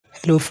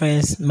Hello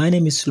friends, my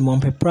name is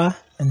Suleiman Pepra,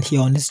 and here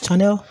on this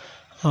channel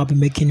I'll be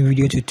making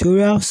video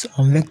tutorials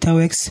on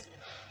Vectorworks,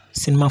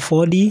 Cinema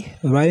 4D,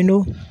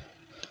 Rhino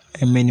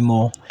and many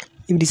more.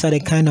 If these are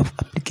the kind of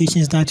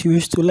applications that you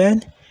wish to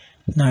learn,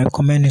 then I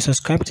recommend you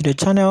subscribe to the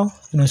channel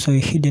and also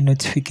hit the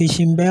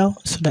notification bell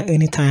so that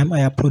anytime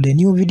I upload a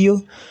new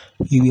video,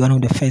 you'll be one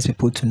of the first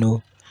people to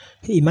know.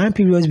 In my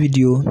previous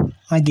video,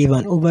 I gave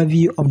an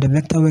overview of the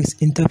Vectorworks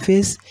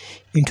interface,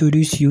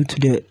 introduced you to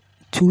the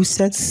tool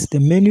sets, the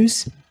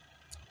menus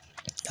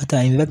that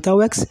are in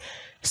Vectorworks.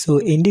 So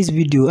in this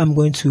video, I'm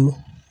going to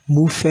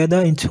move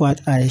further into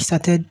what I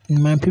started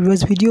in my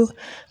previous video.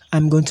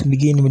 I'm going to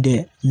begin with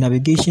the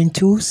navigation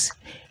tools.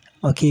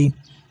 Okay,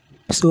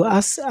 so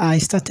as I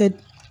stated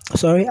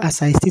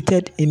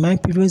in my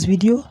previous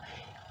video,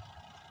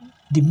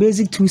 the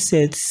basic tool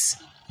sets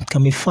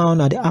can be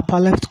found at the upper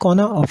left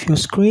corner of your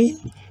screen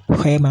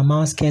where my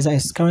mouse cursor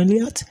is currently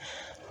at.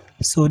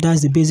 So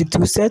that's the basic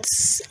tool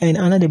sets, and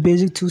under the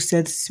basic tool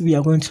sets we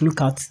are going to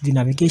look at the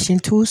navigation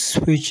tools,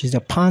 which is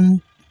the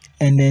pan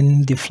and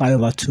then the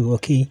flyover tool.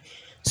 Okay,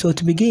 so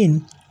to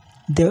begin,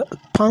 the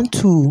pan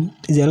tool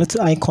is a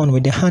little icon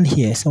with the hand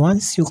here. So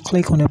once you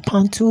click on the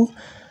pan tool,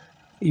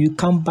 you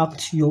come back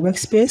to your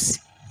workspace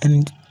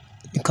and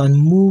you can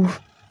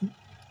move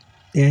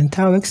the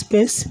entire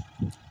workspace.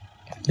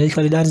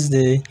 Basically that is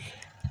the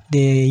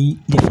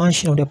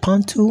function of the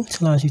pan tool. It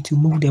allows you to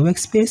move the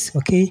workspace.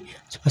 Okay,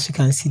 so as you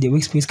can see, the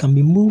workspace can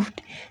be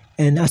moved,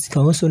 and as you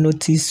can also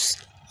notice,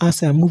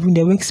 as I'm moving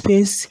the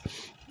workspace,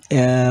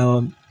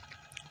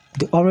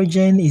 the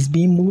origin is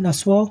being moved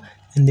as well,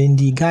 and then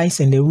the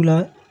guides and the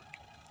ruler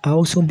are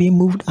also being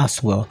moved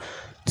as well.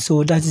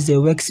 So that is the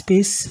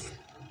workspace.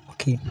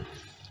 Okay,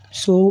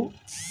 so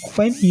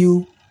when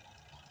you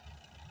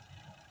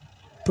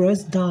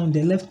press down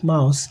the left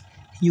mouse,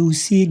 you will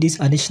see this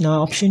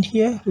additional option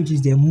here, which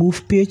is the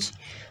move page.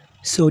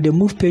 So the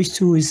move page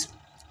tool is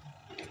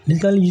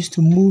basically used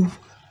to move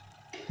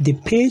the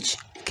page.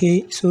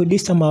 Okay, so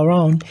this time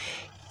around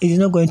it is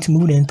not going to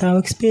move the entire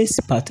workspace,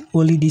 but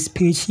only this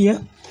page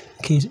here.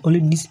 Okay, it's only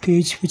this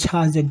page which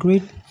has the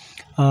grid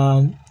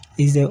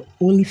is the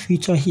only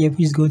feature here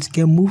which is going to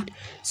get moved.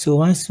 So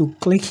once you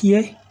click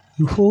here,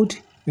 you hold,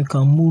 you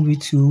can move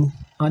it to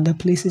other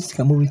places. You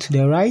can move it to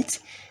the right.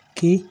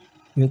 Okay,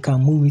 you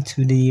can move it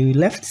to the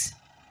left.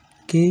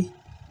 Okay,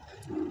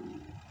 you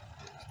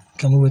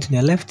can move it to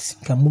the left,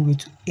 you can move it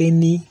to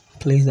any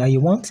place that you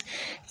want,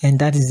 and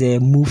that is the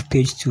move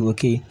page tool.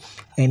 Okay,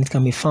 and it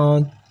can be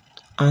found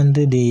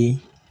under the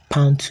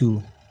pan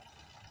tool.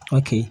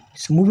 Okay,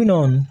 so moving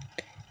on,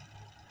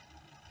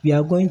 we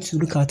are going to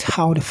look at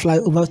how the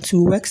flyover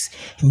tool works.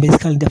 And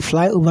basically the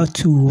flyover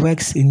tool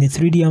works in the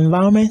 3D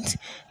environment,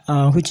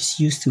 which is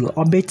used to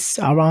orbit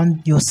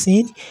around your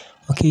scene.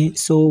 Okay,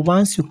 so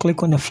once you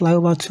click on the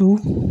flyover tool,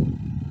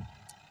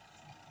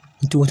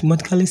 it will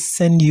automatically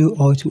send you,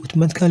 or to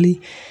automatically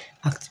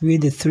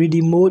activate the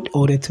 3D mode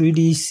or the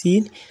 3D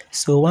scene.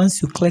 So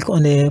once you click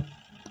on the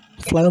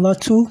flyover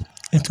tool,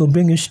 it will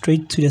bring you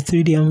straight to the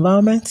 3D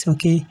environment.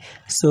 Okay,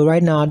 so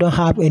right now I don't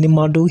have any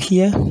model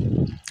here.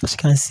 As you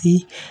can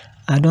see,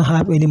 I don't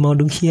have any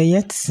model here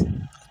yet.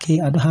 Okay,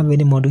 I don't have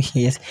any model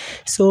here yet.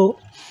 So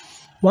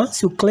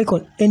once you click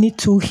on any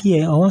tool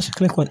here, or once you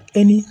click on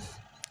any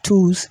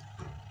tools,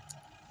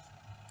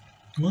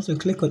 once you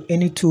click on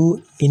any tool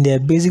in the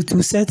basic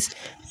tool sets,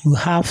 you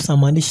have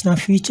some additional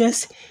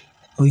features.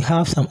 We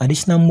have some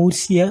additional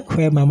modes here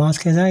where my mouse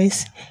cursor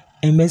is,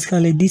 and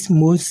basically these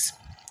modes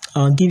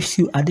gives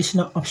you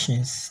additional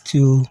options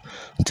to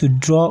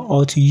draw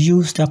or to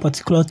use that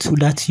particular tool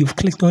that you've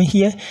clicked on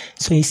here.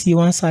 So you see,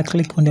 once I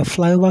click on the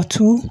flyover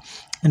tool,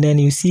 and then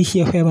you see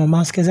here where my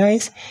mouse cursor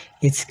is,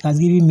 it has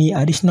given me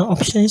additional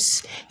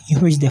options in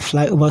which the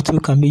flyover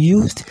tool can be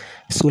used.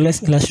 So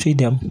let's illustrate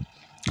them.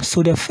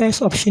 So the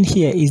first option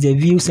here is the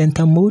view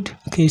center mode.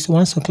 Okay, so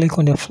once you click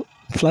on the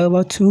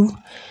flyover tool,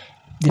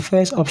 the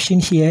first option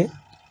here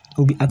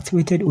will be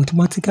activated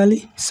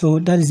automatically. So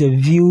that is the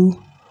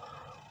view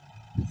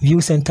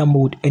center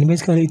mode, and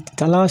basically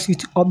it allows you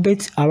to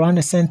orbit around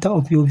the center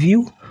of your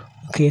view.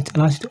 Okay, it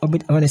allows you to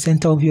orbit around the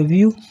center of your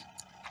view.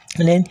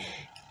 And then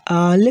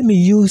let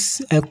me do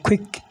a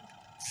quick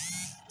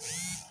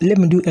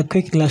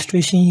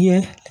illustration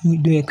here. Let me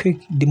do a quick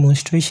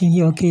demonstration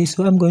here. Okay,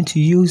 so I'm going to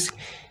use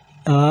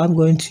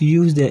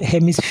the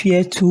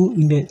hemisphere tool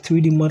in the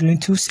 3D modeling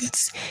tool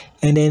sets,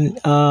 and then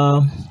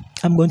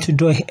I'm going to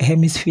draw a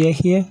hemisphere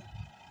here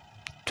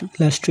to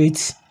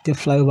illustrate the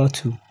flyover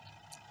tool.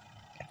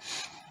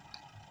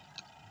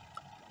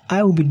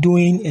 I will be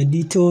doing a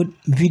detailed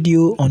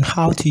video on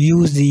how to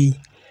use the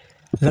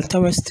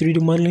Vectorworks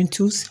 3D modeling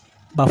tools,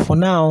 but for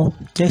now,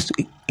 just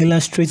to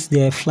illustrate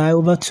the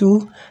flyover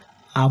tool,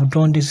 I've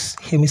drawn this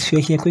hemisphere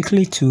here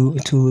quickly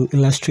to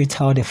illustrate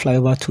how the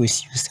flyover tool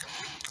is used.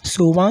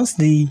 So once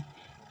the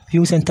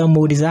view center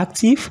mode is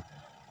active,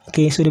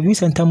 okay, so the view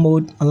center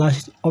mode allows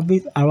you to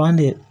orbit around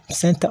the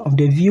center of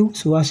the view.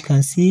 So as you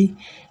can see,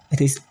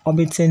 it is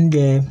orbiting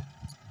the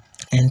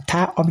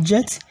entire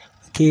object.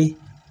 Okay,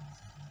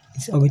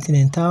 It's orbiting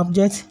the entire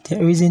object.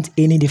 There isn't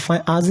any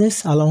defined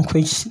axis along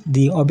which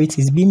the orbit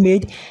is being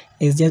made.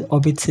 It's just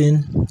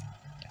orbiting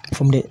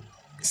from the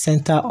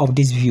center of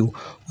this view.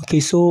 Okay,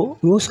 so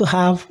we also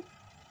have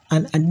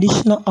an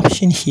additional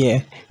option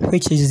here,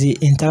 which is the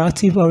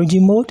interactive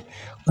origin mode.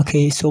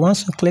 Okay, so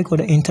once you click on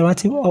the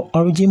interactive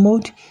origin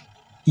mode,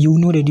 you will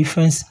know the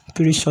difference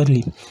pretty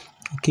shortly.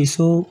 Okay,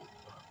 so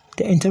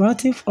the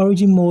interactive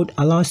origin mode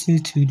allows you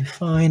to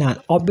define an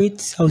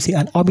orbit, I would say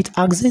an orbit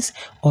axis,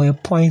 or a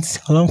point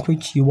along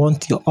which you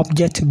want your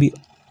object to be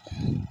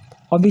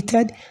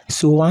orbited.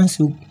 So once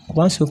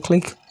you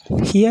click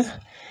here,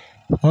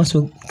 once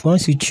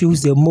you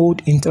choose the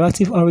mode,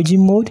 interactive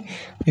origin mode,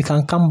 you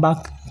can come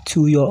back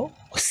to your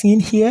scene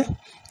here,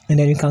 and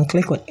then you can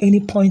click on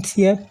any point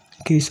here.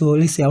 Okay, so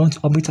let's say I want to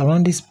orbit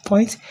around this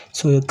point,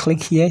 so you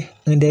click here,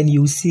 and then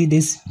you see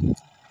this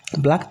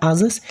black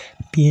axis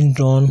being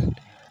drawn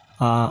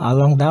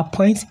along that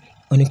point,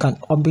 and you can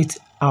orbit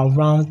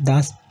around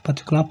that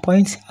particular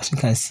point, as you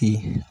can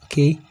see.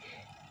 Okay,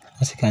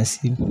 as you can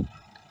see.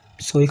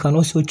 So you can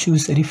also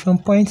choose a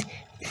different point.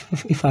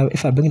 If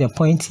I bring the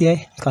point here,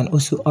 you can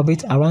also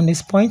orbit around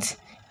this point,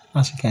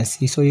 as you can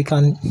see. So you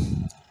can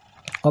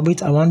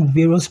orbit around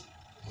various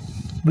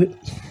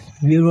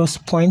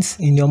points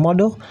in your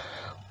model.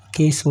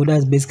 Okay, so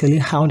that's basically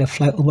how the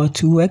Flyover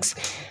tool works.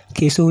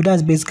 Okay, so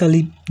that's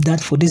basically that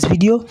for this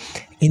video.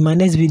 In my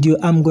next video,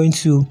 I'm going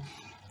to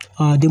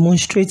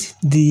demonstrate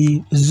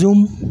the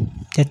zoom,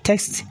 the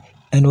text,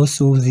 and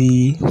also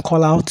the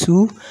call out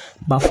tool.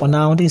 But for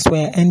now, this is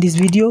where I end this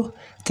video.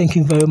 Thank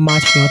you very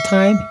much for your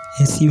time,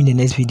 and see you in the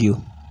next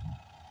video.